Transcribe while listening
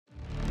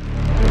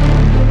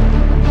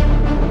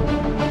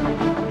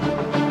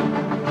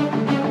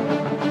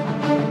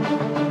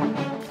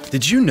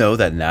Did you know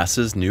that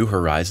NASA's New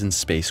Horizons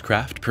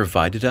spacecraft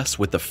provided us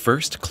with the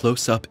first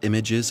close-up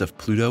images of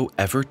Pluto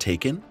ever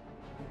taken?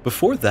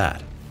 Before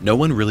that, no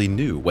one really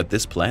knew what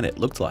this planet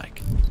looked like.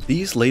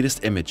 These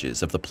latest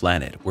images of the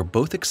planet were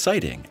both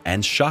exciting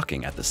and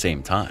shocking at the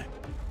same time.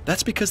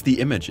 That's because the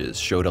images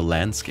showed a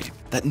landscape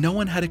that no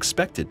one had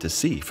expected to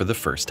see for the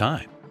first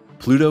time.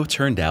 Pluto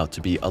turned out to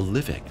be a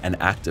living and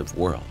active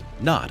world,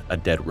 not a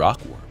dead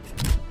rock world.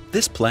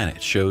 This planet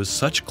shows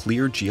such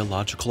clear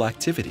geological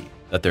activity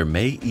that there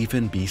may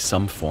even be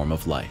some form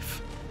of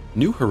life.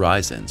 New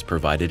Horizons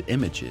provided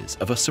images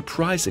of a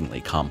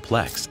surprisingly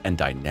complex and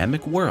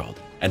dynamic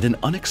world and an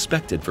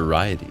unexpected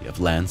variety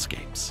of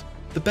landscapes.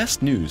 The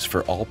best news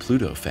for all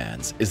Pluto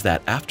fans is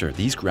that after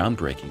these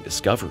groundbreaking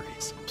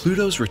discoveries,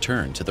 Pluto's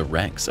return to the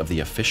ranks of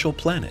the official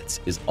planets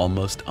is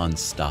almost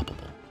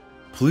unstoppable.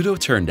 Pluto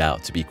turned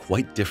out to be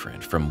quite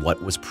different from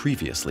what was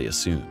previously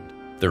assumed.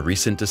 The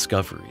recent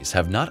discoveries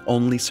have not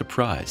only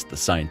surprised the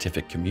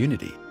scientific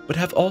community, but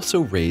have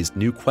also raised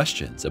new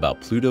questions about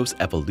Pluto's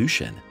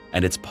evolution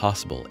and its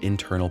possible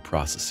internal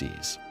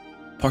processes.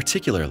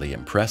 Particularly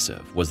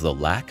impressive was the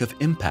lack of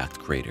impact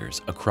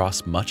craters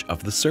across much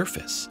of the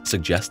surface,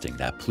 suggesting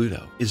that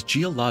Pluto is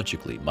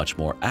geologically much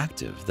more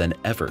active than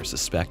ever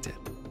suspected.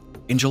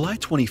 In July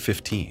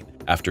 2015,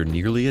 after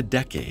nearly a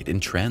decade in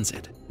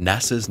transit,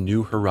 NASA's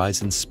New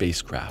Horizons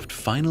spacecraft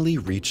finally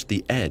reached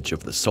the edge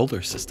of the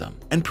solar system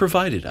and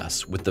provided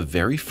us with the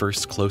very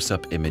first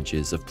close-up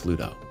images of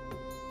Pluto.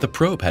 The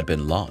probe had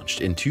been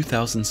launched in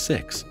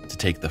 2006 to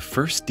take the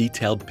first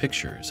detailed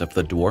pictures of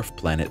the dwarf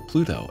planet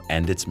Pluto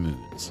and its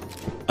moons.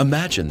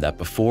 Imagine that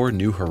before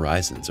New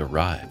Horizons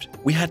arrived,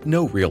 we had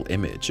no real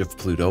image of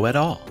Pluto at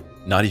all.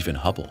 Not even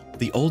Hubble,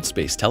 the old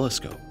space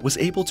telescope, was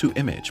able to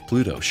image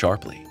Pluto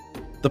sharply.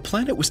 The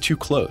planet was too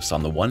close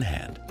on the one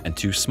hand and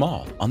too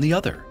small on the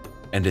other,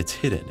 and it's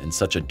hidden in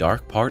such a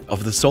dark part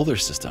of the solar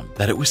system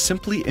that it was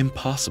simply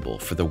impossible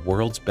for the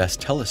world's best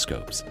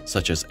telescopes,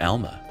 such as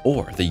ALMA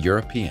or the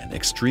European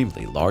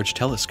Extremely Large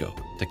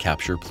Telescope, to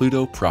capture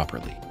Pluto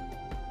properly.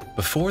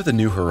 Before the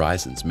New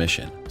Horizons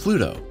mission,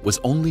 Pluto was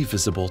only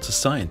visible to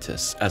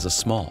scientists as a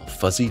small,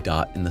 fuzzy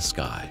dot in the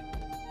sky.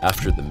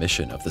 After the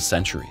mission of the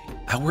century,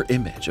 our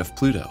image of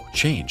Pluto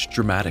changed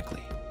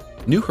dramatically.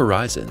 New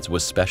Horizons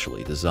was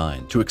specially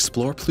designed to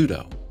explore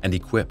Pluto and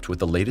equipped with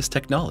the latest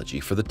technology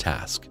for the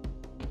task.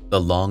 The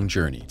long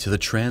journey to the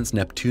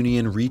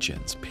trans-Neptunian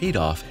regions paid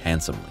off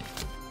handsomely.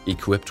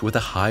 Equipped with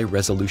a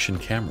high-resolution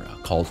camera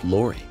called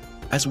LORRI,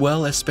 as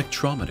well as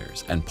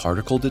spectrometers and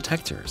particle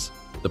detectors,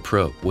 the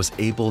probe was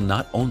able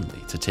not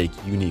only to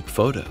take unique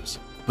photos,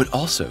 but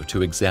also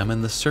to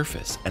examine the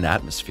surface and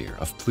atmosphere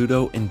of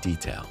Pluto in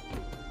detail.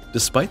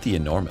 Despite the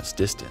enormous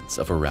distance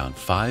of around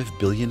 5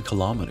 billion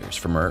kilometers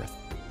from Earth,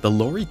 the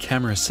LORRI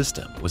camera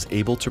system was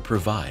able to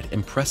provide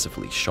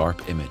impressively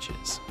sharp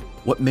images.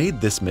 What made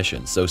this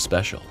mission so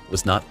special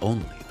was not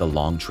only the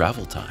long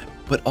travel time,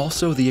 but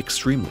also the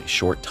extremely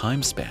short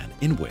time span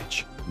in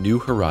which New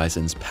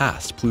Horizons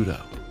passed Pluto.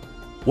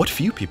 What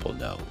few people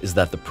know is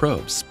that the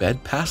probe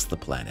sped past the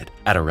planet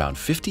at around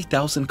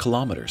 50,000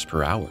 kilometers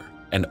per hour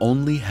and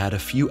only had a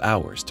few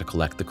hours to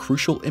collect the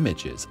crucial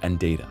images and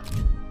data.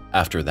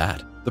 After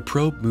that, the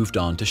probe moved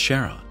on to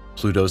Charon,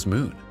 Pluto's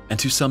moon, and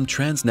to some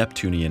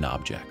trans-Neptunian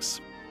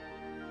objects.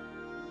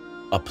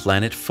 A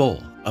planet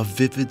full of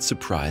vivid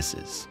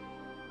surprises.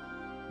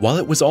 While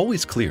it was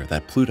always clear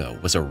that Pluto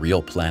was a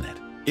real planet,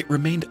 it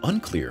remained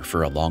unclear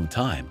for a long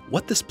time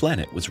what this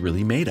planet was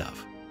really made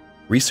of.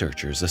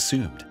 Researchers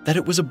assumed that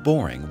it was a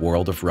boring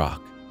world of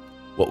rock.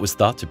 What was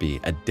thought to be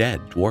a dead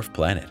dwarf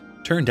planet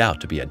turned out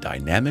to be a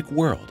dynamic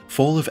world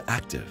full of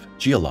active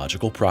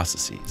geological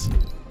processes.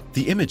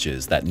 The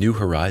images that New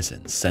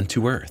Horizons sent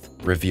to Earth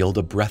revealed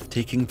a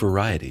breathtaking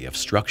variety of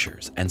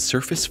structures and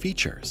surface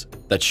features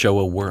that show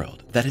a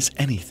world that is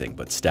anything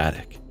but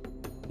static.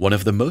 One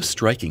of the most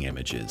striking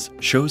images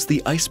shows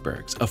the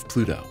icebergs of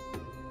Pluto,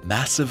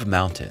 massive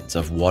mountains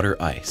of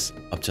water ice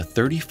up to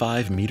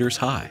 35 meters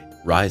high,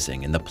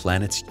 rising in the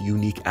planet's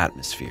unique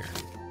atmosphere.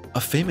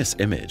 A famous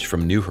image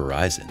from New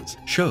Horizons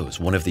shows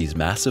one of these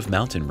massive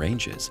mountain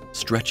ranges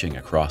stretching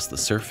across the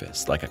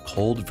surface like a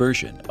cold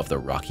version of the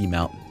Rocky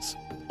Mountains.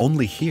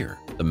 Only here,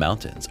 the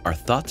mountains are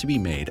thought to be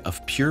made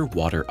of pure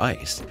water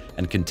ice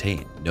and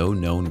contain no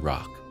known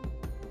rock.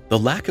 The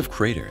lack of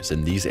craters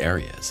in these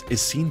areas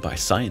is seen by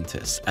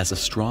scientists as a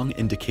strong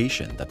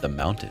indication that the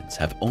mountains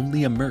have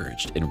only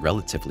emerged in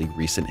relatively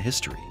recent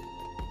history.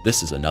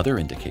 This is another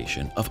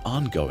indication of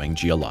ongoing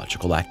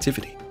geological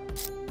activity.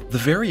 The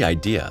very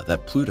idea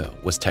that Pluto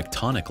was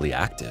tectonically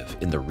active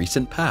in the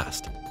recent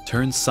past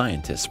turns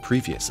scientists'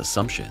 previous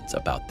assumptions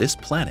about this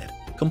planet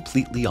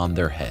completely on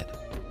their head.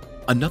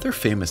 Another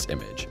famous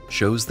image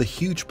shows the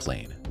huge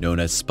plain known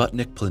as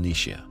Sputnik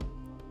Planitia.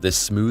 This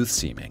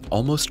smooth-seeming,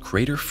 almost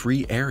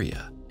crater-free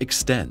area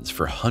extends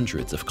for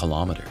hundreds of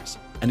kilometers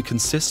and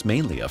consists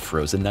mainly of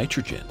frozen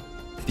nitrogen.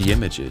 The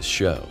images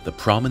show the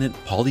prominent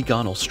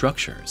polygonal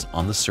structures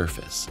on the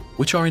surface,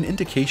 which are an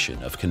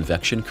indication of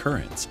convection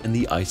currents in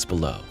the ice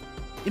below.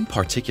 In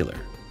particular,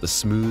 The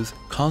smooth,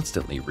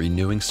 constantly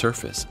renewing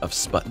surface of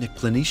Sputnik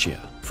Planitia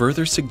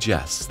further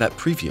suggests that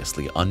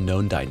previously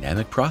unknown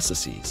dynamic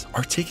processes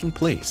are taking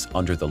place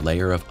under the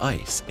layer of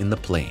ice in the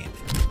plane.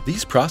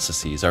 These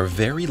processes are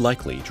very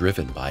likely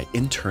driven by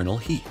internal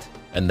heat,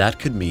 and that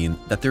could mean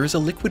that there is a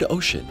liquid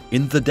ocean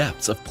in the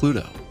depths of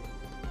Pluto.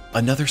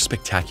 Another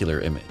spectacular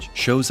image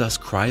shows us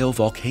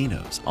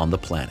cryovolcanoes on the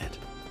planet.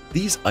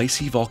 These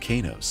icy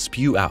volcanoes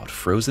spew out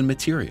frozen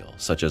material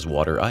such as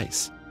water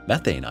ice,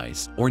 methane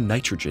ice, or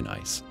nitrogen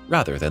ice,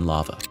 rather than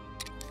lava.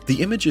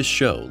 The images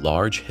show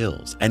large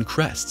hills and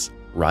crests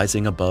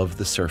rising above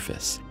the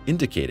surface,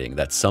 indicating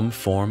that some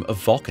form of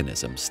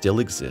volcanism still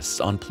exists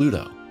on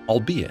Pluto,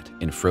 albeit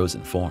in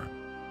frozen form.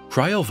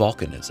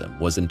 Cryovolcanism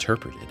was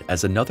interpreted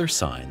as another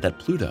sign that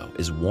Pluto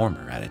is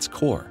warmer at its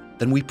core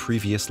than we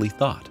previously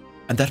thought,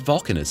 and that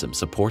volcanism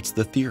supports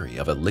the theory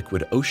of a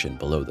liquid ocean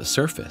below the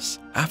surface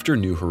after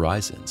New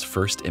Horizons'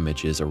 first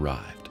images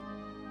arrived.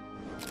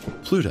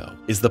 Pluto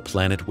is the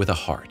planet with a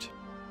heart.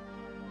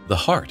 The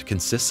heart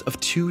consists of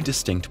two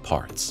distinct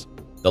parts.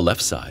 The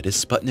left side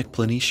is Sputnik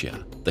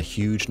Planitia, the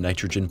huge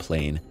nitrogen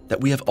plain that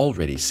we have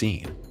already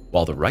seen,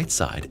 while the right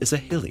side is a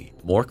hilly,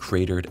 more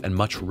cratered and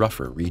much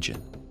rougher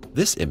region.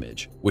 This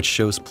image, which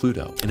shows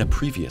Pluto in a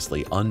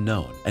previously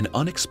unknown and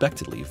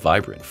unexpectedly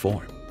vibrant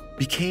form,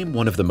 became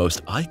one of the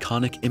most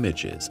iconic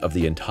images of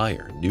the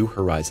entire New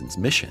Horizons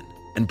mission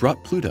and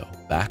brought Pluto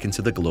back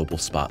into the global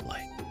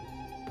spotlight.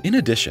 In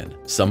addition,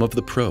 some of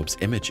the probe's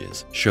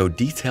images show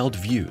detailed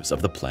views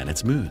of the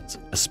planet's moons,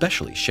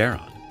 especially Charon,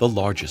 the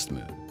largest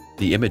moon.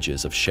 The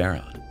images of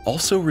Charon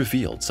also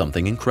revealed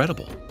something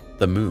incredible.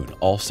 The moon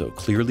also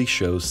clearly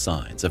shows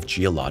signs of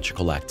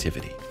geological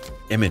activity.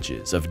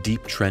 Images of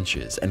deep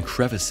trenches and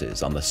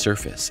crevices on the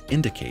surface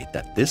indicate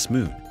that this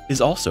moon is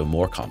also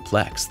more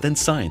complex than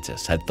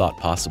scientists had thought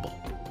possible.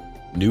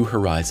 New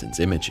Horizons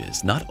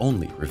images not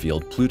only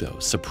revealed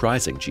Pluto's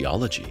surprising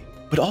geology,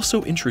 but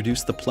also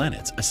introduced the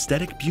planet's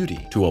aesthetic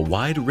beauty to a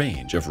wide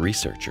range of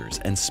researchers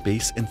and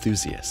space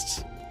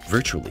enthusiasts.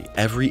 Virtually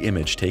every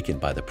image taken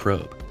by the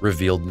probe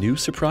revealed new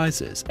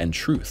surprises and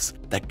truths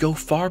that go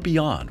far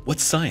beyond what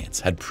science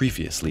had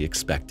previously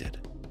expected.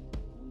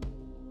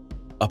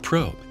 A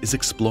probe is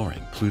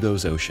exploring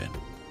Pluto's ocean.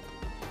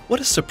 What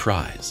a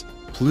surprise!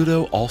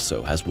 Pluto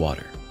also has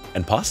water,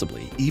 and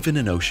possibly even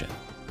an ocean.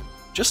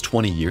 Just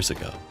 20 years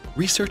ago,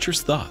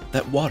 researchers thought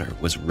that water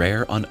was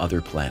rare on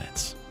other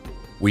planets.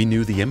 We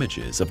knew the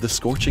images of the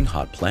scorching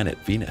hot planet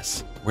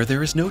Venus, where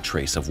there is no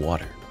trace of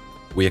water.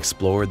 We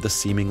explored the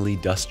seemingly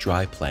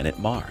dust-dry planet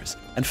Mars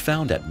and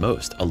found at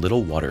most a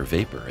little water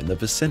vapor in the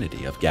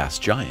vicinity of gas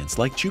giants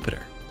like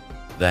Jupiter.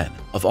 Then,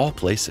 of all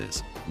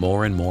places,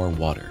 more and more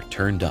water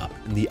turned up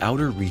in the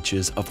outer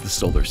reaches of the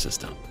solar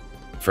system.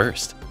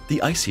 First,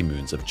 the icy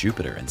moons of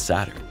Jupiter and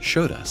Saturn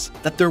showed us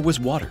that there was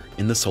water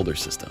in the solar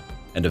system,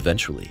 and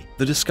eventually,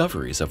 the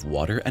discoveries of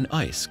water and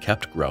ice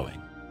kept growing.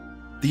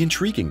 The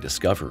intriguing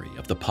discovery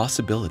of the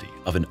possibility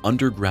of an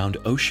underground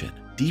ocean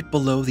deep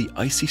below the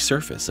icy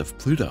surface of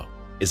Pluto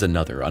is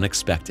another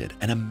unexpected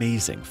and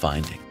amazing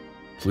finding.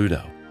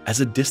 Pluto,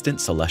 as a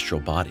distant celestial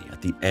body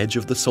at the edge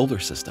of the solar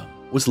system,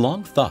 was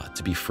long thought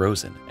to be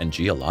frozen and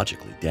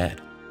geologically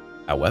dead.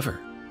 However,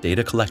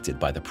 data collected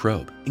by the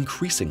probe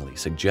increasingly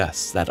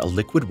suggests that a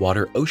liquid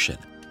water ocean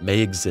may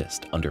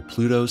exist under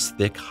Pluto's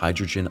thick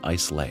hydrogen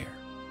ice layer.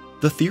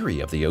 The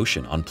theory of the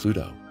ocean on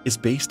Pluto is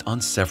based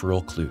on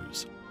several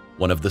clues.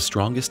 One of the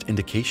strongest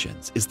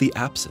indications is the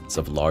absence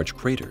of large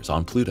craters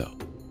on Pluto,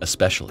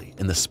 especially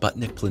in the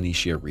Sputnik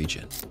Planitia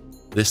region.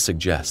 This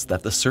suggests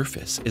that the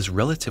surface is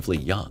relatively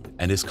young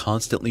and is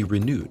constantly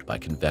renewed by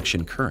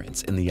convection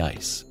currents in the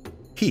ice.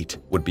 Heat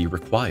would be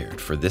required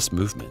for this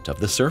movement of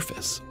the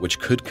surface, which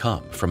could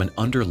come from an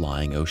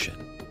underlying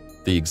ocean.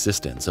 The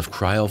existence of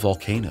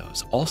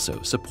cryovolcanoes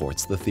also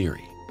supports the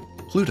theory.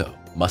 Pluto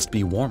must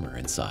be warmer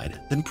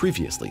inside than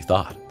previously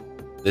thought.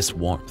 This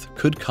warmth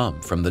could come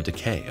from the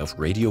decay of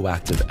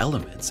radioactive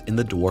elements in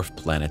the dwarf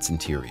planet's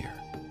interior.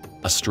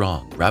 A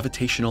strong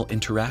gravitational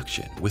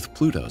interaction with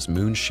Pluto's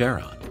moon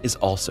Charon is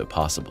also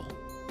possible.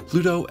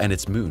 Pluto and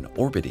its moon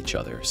orbit each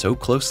other so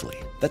closely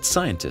that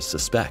scientists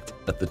suspect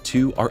that the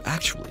two are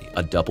actually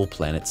a double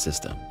planet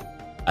system.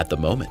 At the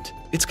moment,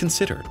 it's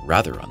considered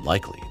rather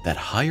unlikely that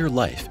higher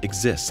life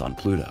exists on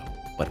Pluto,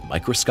 but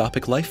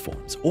microscopic life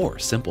forms or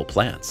simple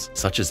plants,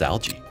 such as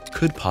algae,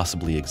 could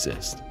possibly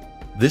exist.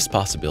 This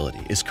possibility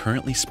is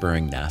currently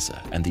spurring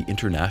NASA and the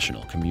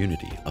international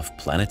community of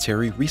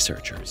planetary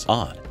researchers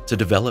on to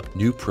develop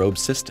new probe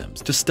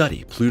systems to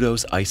study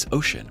Pluto's ice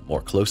ocean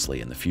more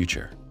closely in the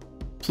future.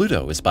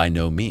 Pluto is by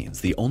no means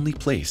the only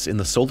place in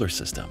the solar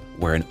system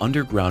where an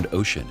underground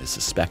ocean is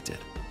suspected.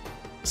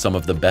 Some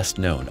of the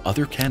best-known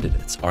other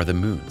candidates are the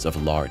moons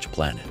of large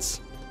planets.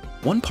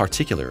 One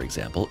particular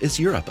example is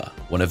Europa,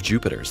 one of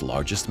Jupiter's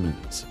largest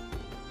moons.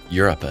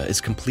 Europa is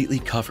completely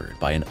covered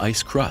by an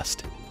ice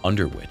crust,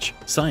 under which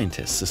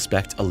scientists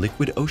suspect a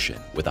liquid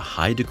ocean with a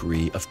high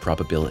degree of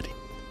probability.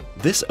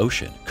 This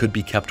ocean could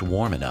be kept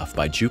warm enough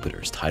by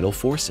Jupiter's tidal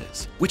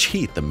forces, which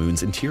heat the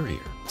moon's interior,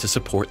 to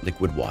support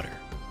liquid water.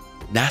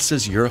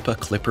 NASA's Europa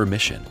Clipper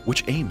mission,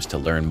 which aims to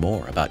learn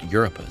more about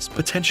Europa's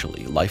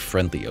potentially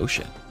life-friendly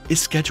ocean,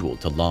 is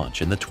scheduled to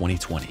launch in the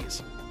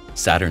 2020s.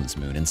 Saturn's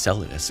moon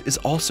Enceladus is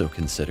also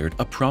considered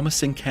a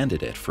promising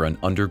candidate for an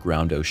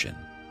underground ocean.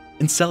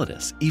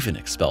 Enceladus even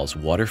expels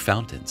water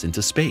fountains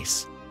into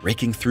space,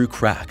 breaking through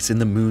cracks in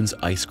the moon's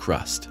ice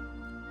crust.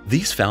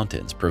 These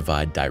fountains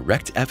provide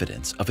direct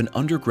evidence of an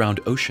underground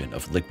ocean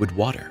of liquid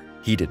water,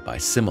 heated by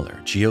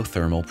similar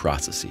geothermal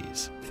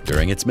processes.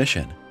 During its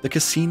mission, the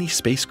Cassini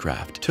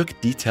spacecraft took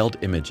detailed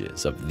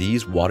images of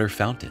these water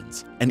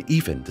fountains and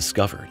even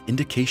discovered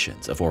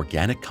indications of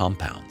organic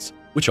compounds,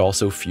 which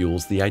also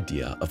fuels the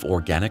idea of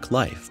organic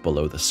life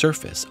below the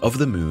surface of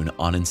the moon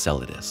on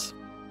Enceladus.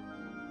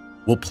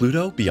 Will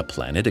Pluto be a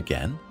planet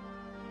again?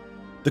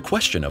 The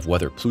question of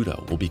whether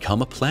Pluto will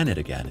become a planet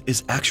again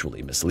is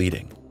actually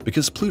misleading,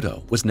 because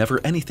Pluto was never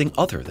anything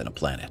other than a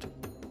planet.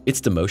 Its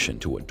demotion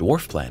to a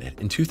dwarf planet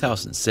in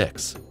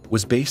 2006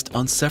 was based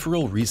on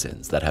several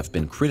reasons that have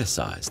been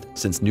criticized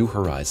since New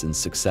Horizons'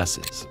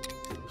 successes.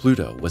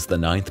 Pluto was the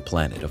 9th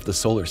planet of the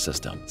solar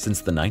system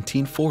since the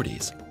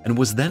 1940s and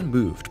was then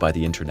moved by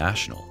the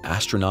International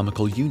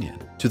Astronomical Union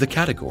to the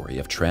category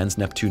of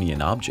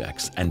trans-Neptunian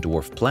objects and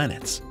dwarf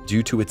planets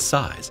due to its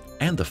size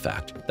and the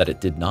fact that it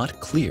did not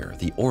clear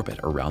the orbit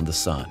around the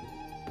Sun.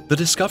 The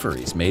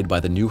discoveries made by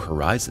the New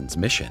Horizons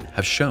mission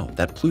have shown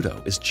that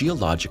Pluto is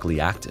geologically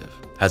active,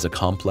 has a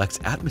complex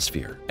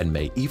atmosphere, and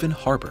may even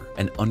harbor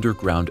an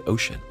underground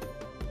ocean.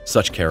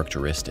 Such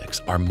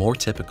characteristics are more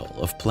typical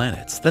of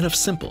planets than of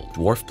simple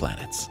dwarf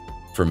planets.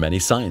 For many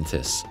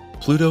scientists,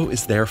 Pluto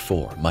is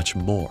therefore much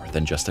more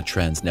than just a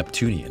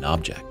trans-Neptunian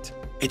object.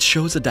 It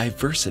shows a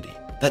diversity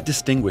that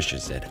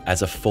distinguishes it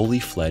as a fully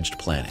fledged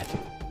planet.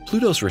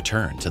 Pluto's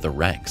return to the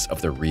ranks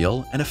of the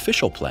real and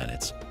official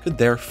planets could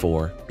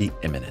therefore be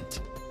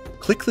imminent.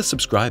 Click the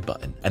subscribe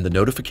button and the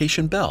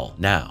notification bell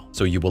now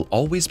so you will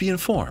always be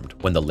informed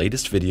when the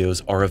latest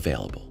videos are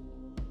available.